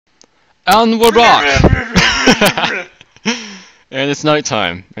On the rock! And it's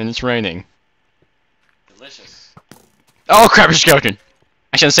nighttime, and it's raining. Delicious. Oh crap, there's a skeleton!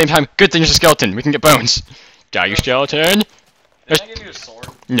 Actually, at the same time, good thing there's a skeleton. We can get bones. Die, you skeleton! Did I give you a sword?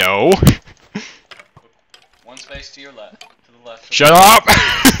 No. One space to your left. To the left. Shut up!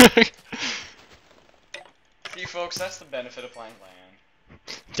 See, folks, that's the benefit of playing land.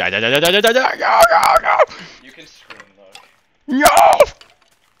 Die, die, die, die, die, die, die, no, no, no! You can scream, look. No!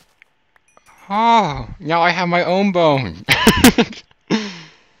 Oh, now I have my own bone.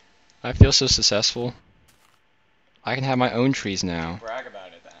 I feel so successful. I can have my own trees now. Brag about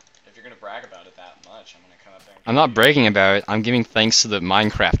it, that. If you're gonna brag about it that much, I'm gonna come up there and I'm not bragging about it. I'm giving thanks to the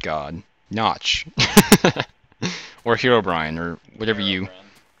Minecraft god, Notch, or Herobrine, or whatever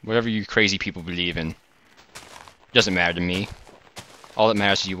you crazy people believe in. Doesn't matter to me. All that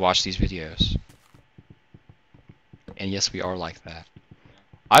matters is you watch these videos. And yes, we are like that.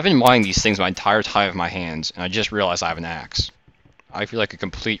 I've been mining these things my entire time with my hands, and I just realized I have an axe. I feel like a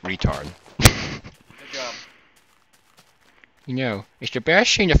complete retard. Good job. You know, it's the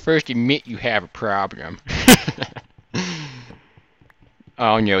best thing to first admit you have a problem.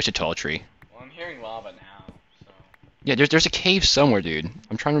 Oh no, it's a tall tree. Well, I'm hearing lava now, so... Yeah, there's a cave somewhere, dude.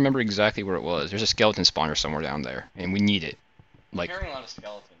 I'm trying to remember exactly where it was. There's a skeleton spawner somewhere down there, and we need it. Like, I'm hearing a lot of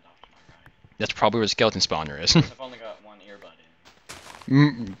skeletons off to my right. that's probably where the skeleton spawner is. I've only got one earbud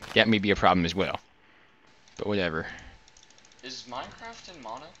in. That may be a problem as well. But whatever. Is Minecraft in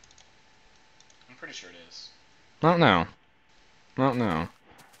mono? I'm pretty sure it is. I don't know. I don't know.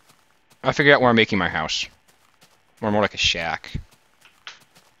 I figured out where I'm making my house. Or more like a shack.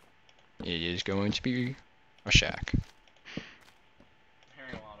 It is going to be a shack. I'm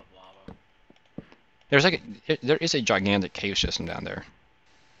hearing a lot of lava. There's like there is a gigantic cave system down there.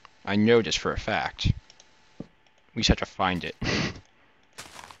 I know this for a fact. We just have to find it.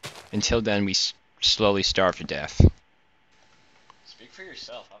 Until then, we slowly starve to death. Speak for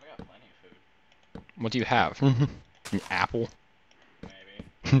yourself. I've got plenty of food. What do you have? An apple?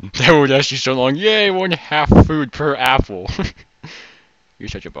 Maybe. That would last you so long. Yay, 1/2 food per apple. You're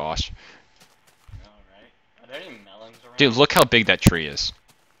such a boss. Alright. Are there any melons around? Dude, look how big that tree is.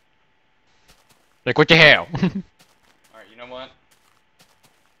 Like, what the hell? Alright, you know what?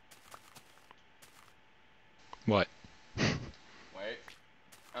 What? Wait.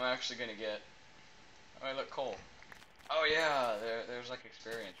 I'm actually gonna get... Oh, look, coal. Oh yeah, there's like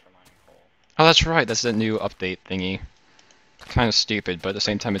experience for mining coal. Oh, that's right. That's the new update thingy. Kind of stupid, but at the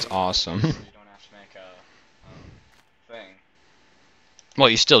same time, it's awesome. So you don't have to make a thing. Well,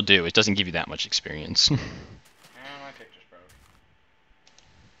 you still do. It doesn't give you that much experience. And my picture's broke.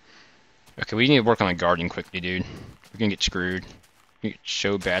 Okay, we need to work on a garden quickly, dude. We're gonna get screwed. We get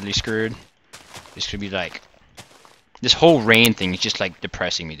so badly screwed. This could be like... This whole rain thing is just like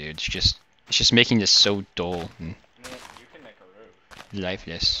depressing me, dude. It's just making this so dull and I mean, you can make a roof.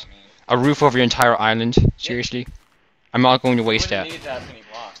 lifeless. I mean, A roof over your entire island? Seriously? I'm not going to waste you that. wouldn't need that many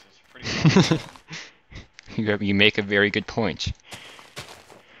blocks. It's pretty simple. You make a very good point.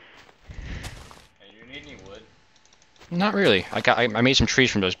 Hey, do you need any wood? Not really. I made some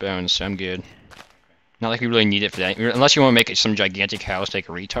trees from those bones, so I'm good. Not like we really need it for that. Unless you want to make it some gigantic house like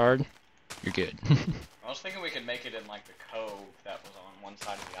a retard, you're good. I was thinking we could make it in like the cove that was on one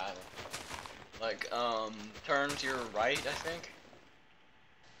side of the island. Like, turn to your right, I think.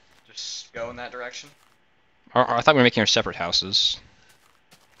 Just go in that direction. Or I thought we were making our separate houses.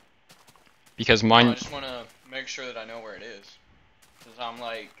 Because No, mine... I just want to make sure that I know where it is. Because I'm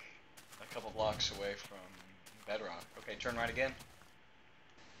like a couple blocks away from bedrock. Okay, turn right again.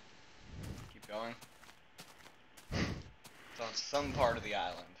 Keep going. It's on some part of the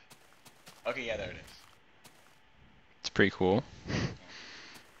island. Okay, yeah, there it is. It's pretty cool.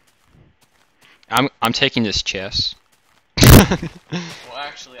 I'm taking this chest. Well,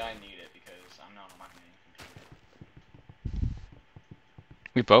 actually, I need it because I'm not on my main computer.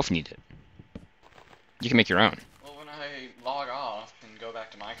 We both need it. You can make your own. Well, when I log off and go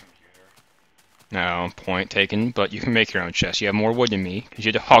back to my computer... No, point taken, but you can make your own chest. You have more wood than me, because you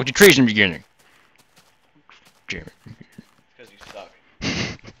had to hog the trees in the beginning. Damn it. It's because you suck.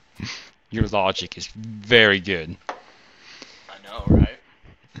 Your logic is very good. I know, right?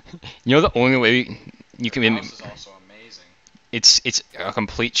 You know the only way you can... The house is also amazing. It's a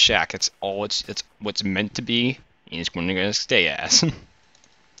complete shack. It's all it's what's meant to be, and it's going to stay as. It's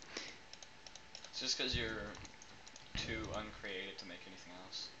just because you're too uncreative to make anything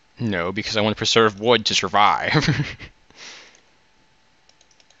else. No, because I want to preserve wood to survive.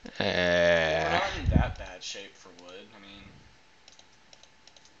 We're not in that bad shape for wood. I mean...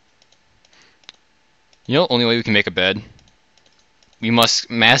 You know the only way we can make a bed? We must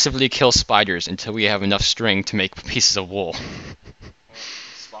massively kill spiders until we have enough string to make pieces of wool. Well, the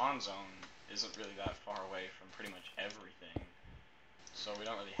spawn zone isn't really that far away from pretty much everything, so we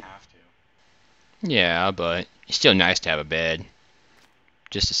don't really have to. Yeah, but it's still nice to have a bed.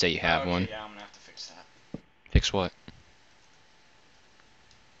 Just to say you have Okay, one. yeah, I'm gonna have to fix that. Fix what?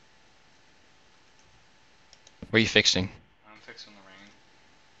 What are you fixing? I'm fixing the rain.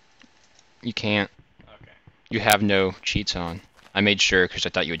 You can't. Okay. You have no cheats on. I made sure because I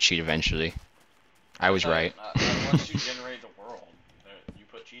thought you would cheat eventually. I was right. Once you generate the world, you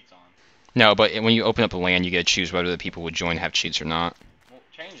put cheats on. No, but when you open up a land, you get to choose whether the people would join have cheats or not. Well,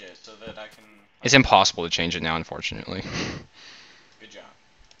 change it so that I can... It's impossible to change it now, unfortunately. Good job.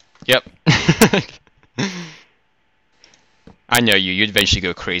 Yep. I know you. You'd eventually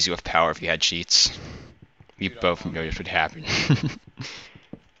go crazy with power if you had cheats. We both know this would happen.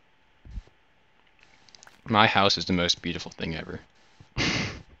 My house is the most beautiful thing ever. The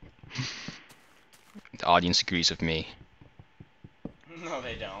audience agrees with me. No,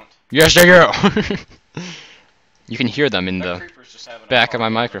 they don't. Yes, they do! You can hear them in the Creeper's just having a back of my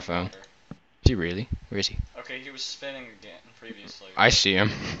party microphone. underwater. Is he really? Where is he? Okay, he was spinning again previously. I see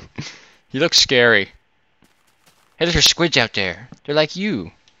him. He looks scary. Hey, there's squids out there. They're like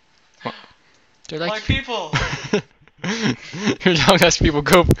you. They're like people! You're telling us people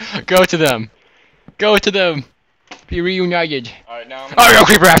go to them. Go to them. Be reunited. Alright, now I'm... Oh, no,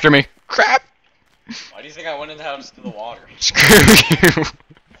 creeper after me. Crap. Why do you think I went into the water? Screw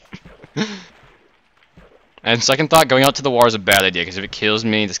you. And second thought, going out to the war is a bad idea, because if it kills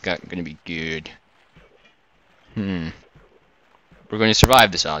me, this is gonna be good. We're going to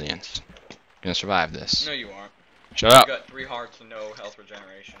survive this, audience. We're gonna survive this. No, you aren't. Shut up. You got 3 hearts and no health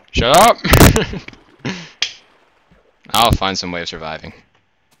regeneration. Shut up. I'll find some way of surviving.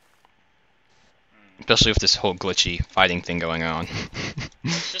 Especially with this whole glitchy fighting thing going on.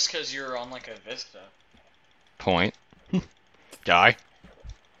 It's just because you're on like a vista. Point. Die.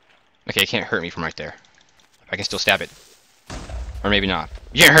 Okay, it can't hurt me from right there. I can still stab it. Or maybe not.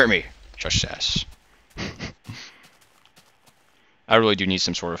 You can't hurt me! Just sass. I really do need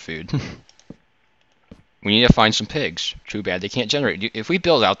some sort of food. We need to find some pigs. Too bad they can't generate. If we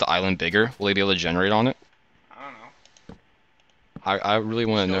build out the island bigger, will they be able to generate on it? I don't know. I really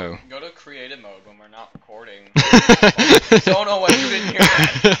want to know. Go to creative mode when we're not recording. Don't know why you didn't hear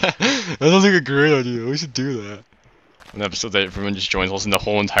that. That sounds like a great idea. We should do that. An episode that everyone just joins us and the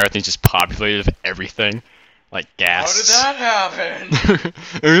whole entire thing's just populated with everything. Like gas. How did that happen?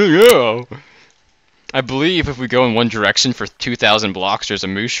 Yeah. I believe if we go in one direction for 2,000 blocks, there's a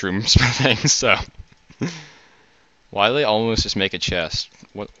mushroom thing, so... Why do they almost just make a chest?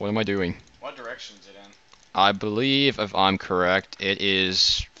 What am I doing? What direction is it in? I believe, if I'm correct, it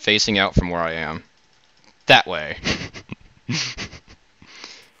is facing out from where I am. That way.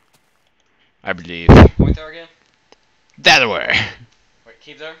 I believe. Point there again? That way. Wait,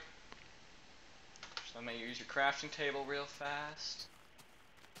 keep there. Just let me use your crafting table real fast.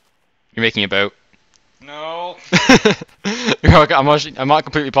 You're making a boat. No. You're like, I'm not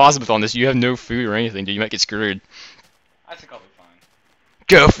completely positive on this. You have no food or anything, dude. You might get screwed. I think I'll be fine.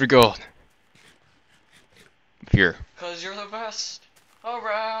 Go for gold. Here. Cause you're the best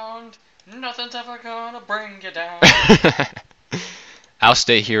around. Nothing's ever gonna bring you down. I'll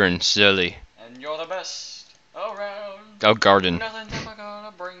stay here and slowly. And you're the best around. I'll garden. Nothing's ever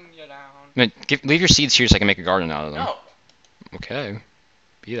gonna bring you down. Man, leave your seeds here so I can make a garden out of them. No. Okay.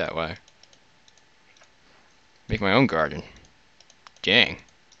 Be that way. Make my own garden. Dang.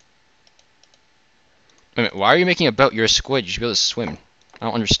 Wait a minute, why are you making a boat? You're a squid. You should be able to swim. I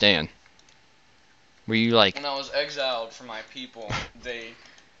don't understand. Were you like... When I was exiled from my people, they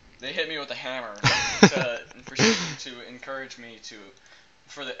hit me with a hammer to encourage me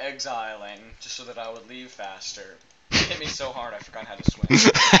for the exiling, just so that I would leave faster. They hit me so hard I forgot how to swim.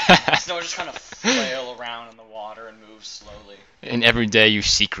 So I just kind of flail around in the water and move slowly. And every day you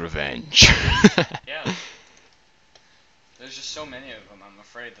seek revenge. Yeah. There's just so many of them, I'm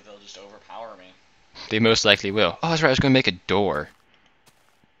afraid that they'll just overpower me. They most likely will. Oh, that's right, I was going to make a door.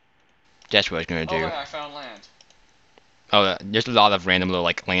 That's what I was going to do. Oh, yeah, I found land. Oh, there's a lot of random little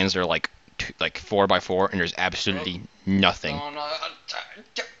like lands that are like 4x4, and there's absolutely nothing. No, no,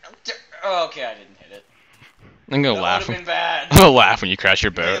 oh, okay, I didn't hit it. I'm gonna That laugh. would've been bad. I'm gonna laugh when you crash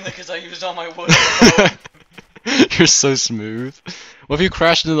your boat. Mainly because I used all my wood on the boat. You're so smooth. What if you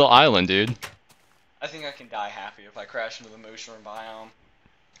crashed into the island, dude? I think I can die happy if I crash into the mushroom biome.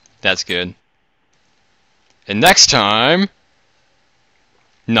 That's good. And next time,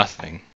 nothing.